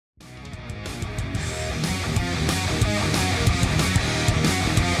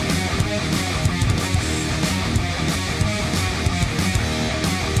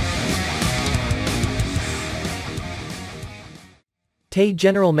TEI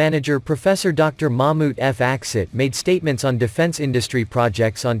General Manager Prof. Dr. Mahmut F. Akşit made statements on defense industry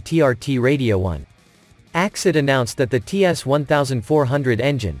projects on TRT Radio 1. Akşit announced that the TS1400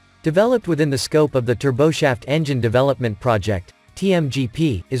 engine, developed within the scope of the Turboshaft Engine Development Project,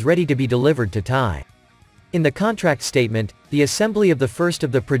 TMGP, is ready to be delivered to TEI. In the contract statement, the assembly of the first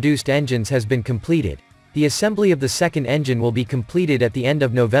of the produced engines has been completed. The assembly of the second engine will be completed at the end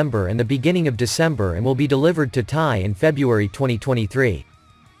of November and the beginning of December and will be delivered to TEI in February 2023.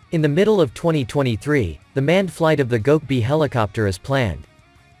 In the middle of 2023, the manned flight of the GÖKBEY helicopter is planned.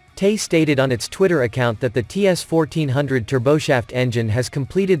 TEI stated on its Twitter account that the TS1400 turboshaft engine has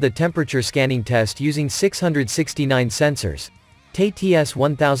completed the temperature scanning test using 669 sensors. TEI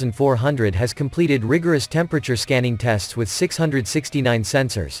TS1400 has completed rigorous temperature scanning tests with 669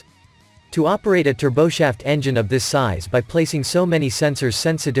 sensors. To operate a turboshaft engine of this size by placing so many sensors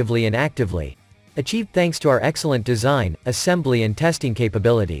sensitively and actively, achieved thanks to our excellent design, assembly and testing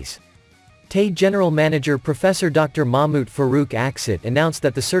capabilities. TEI General Manager Prof. Dr. Mahmut F. Akşit announced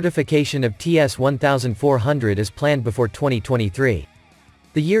that the certification of TS1400 is planned before 2023.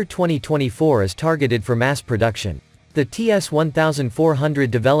 The year 2024 is targeted for mass production. The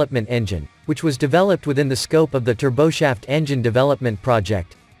TS1400 development engine, which was developed within the scope of the Turboshaft Engine Development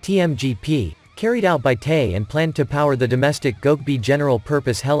Project, TMGP, carried out by TEI and planned to power the domestic GÖKBEY general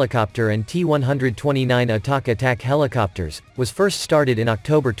purpose helicopter and T-129 attack helicopters, was first started in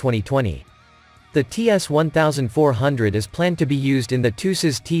October 2020. The TS1400 is planned to be used in the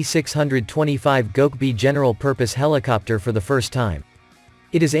TUSA's T-625 GÖKBEY general purpose helicopter for the first time.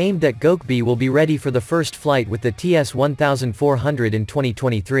 It is aimed that GÖKBEY will be ready for the first flight with the TS1400 in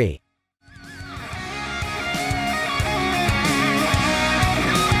 2023.